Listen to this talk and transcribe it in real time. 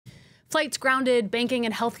Flights grounded, banking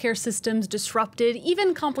and healthcare systems disrupted,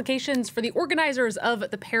 even complications for the organizers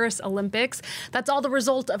of the Paris Olympics. That's all the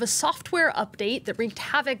result of a software update that wreaked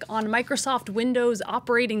havoc on Microsoft Windows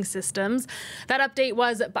operating systems. That update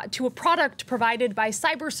was to a product provided by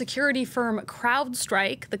cybersecurity firm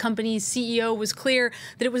CrowdStrike. The company's CEO was clear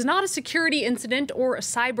that it was not a security incident or a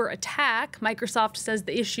cyber attack. Microsoft says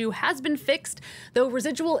the issue has been fixed, though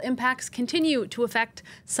residual impacts continue to affect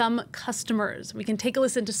some customers. We can take a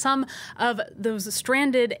listen to some of those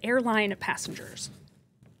stranded airline passengers.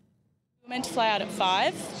 We were meant to fly out at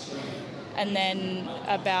 5, and then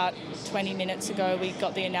about 20 minutes ago we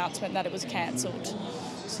got the announcement that it was cancelled.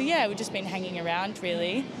 So yeah, we've just been hanging around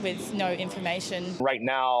really with no information. Right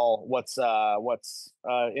now, what's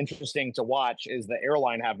interesting to watch is the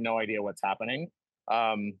airline have no idea what's happening.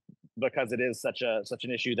 Because it is such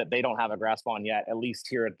an issue that they don't have a grasp on yet, at least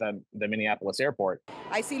here at the Minneapolis airport.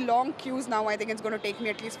 I see long queues now. I think it's going to take me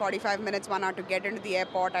at least 45 minutes, 1 hour to get into the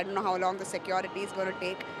airport. I don't know how long the security is going to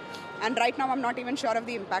take. And right now, I'm not even sure of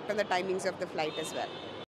the impact on the timings of the flight as well.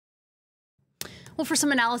 Well, for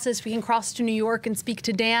some analysis, we can cross to New York and speak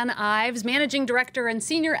to Dan Ives, Managing Director and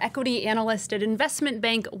Senior Equity Analyst at investment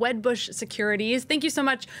bank WedBush Securities. Thank you so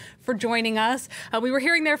much for joining us. We were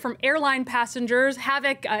hearing there from airline passengers,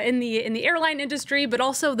 havoc in the airline industry, but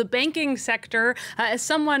also the banking sector. As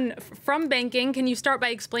someone from banking, can you start by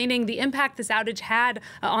explaining the impact this outage had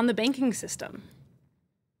on the banking system?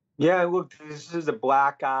 Yeah, look, this is a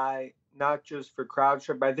black eye, not just for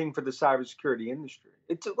CrowdStrike, but I think for the cybersecurity industry.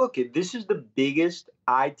 This is the biggest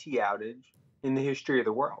IT outage in the history of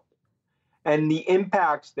the world. And the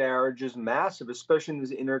impacts there are just massive, especially in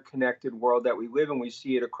this interconnected world that we live in. We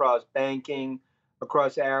see it across banking,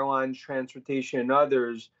 across airlines, transportation, and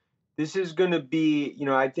others. This is going to be,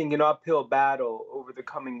 I think, an uphill battle over the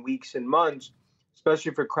coming weeks and months,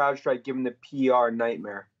 especially for CrowdStrike, given the PR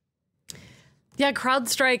nightmare. Yeah,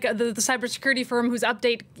 CrowdStrike, the cybersecurity firm whose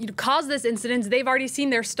update caused this incident, they've already seen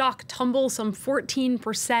their stock tumble some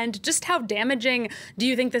 14%. Just how damaging do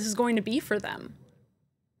you think this is going to be for them?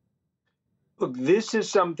 Look, this is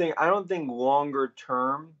something I don't think longer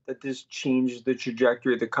term that this changes the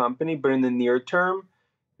trajectory of the company, but in the near term,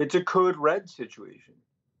 it's a code red situation.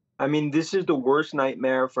 I mean, this is the worst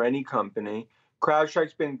nightmare for any company.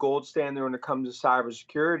 CrowdStrike's been gold standard when it comes to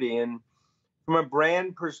cybersecurity, and from a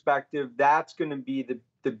brand perspective, that's going to be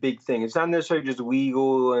the big thing. It's not necessarily just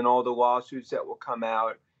legal and all the lawsuits that will come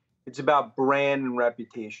out. It's about brand and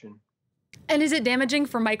reputation. And is it damaging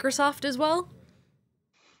for Microsoft as well?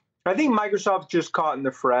 I think Microsoft's just caught in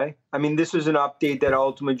the fray. I mean, this is an update that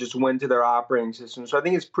ultimately just went to their operating system. So I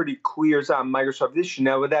think it's pretty clear it's not a Microsoft issue.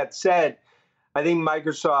 Now, with that said, I think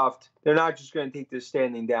Microsoft, they're not just going to take this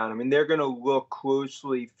standing down. I mean, they're going to look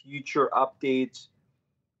closely, future updates.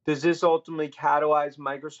 Does this ultimately catalyze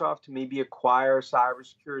Microsoft to maybe acquire a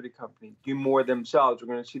cybersecurity company, do more themselves?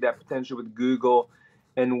 We're going to see that potential with Google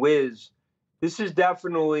and Wiz. This is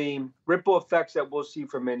definitely ripple effects that we'll see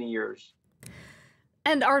for many years.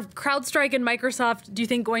 And are CrowdStrike and Microsoft, do you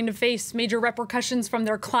think, going to face major repercussions from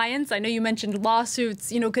their clients? I know you mentioned lawsuits.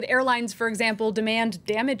 Could airlines, for example, demand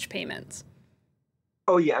damage payments?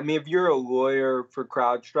 Oh, yeah. I mean, if you're a lawyer for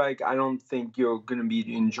CrowdStrike, I don't think you're going to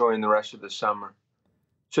be enjoying the rest of the summer.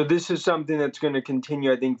 So this is something that's going to continue,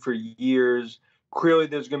 I think, for years. Clearly,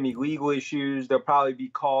 there's going to be legal issues. They'll probably be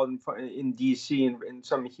called in D.C. in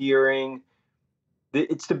some hearing.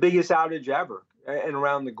 It's the biggest outage ever and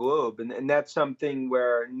around the globe. And that's something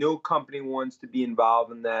where no company wants to be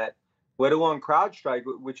involved in that, let alone CrowdStrike,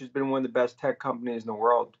 which has been one of the best tech companies in the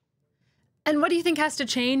world. And what do you think has to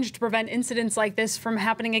change to prevent incidents like this from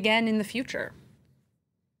happening again in the future?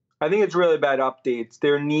 I think it's really about updates.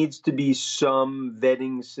 There needs to be some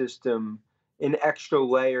vetting system, an extra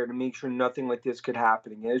layer to make sure nothing like this could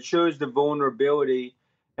happen again. It shows the vulnerability.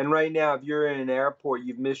 And right now, if you're in an airport,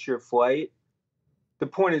 you've missed your flight. The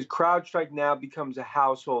point is CrowdStrike now becomes a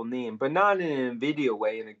household name, but not in an NVIDIA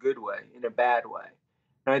way, in a good way, in a bad way.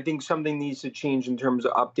 And I think something needs to change in terms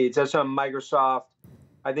of updates. That's on Microsoft.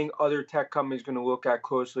 I think other tech companies are going to look at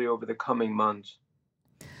closely over the coming months.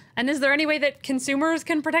 And is there any way that consumers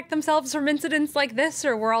can protect themselves from incidents like this,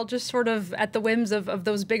 or we're all just sort of at the whims of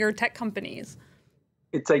those bigger tech companies?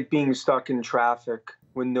 It's like being stuck in traffic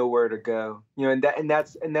with nowhere to go. And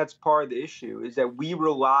that's part of the issue, is that we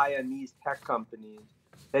rely on these tech companies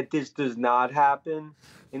that this does not happen.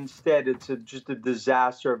 Instead, it's just a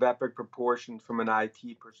disaster of epic proportions from an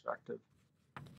IT perspective.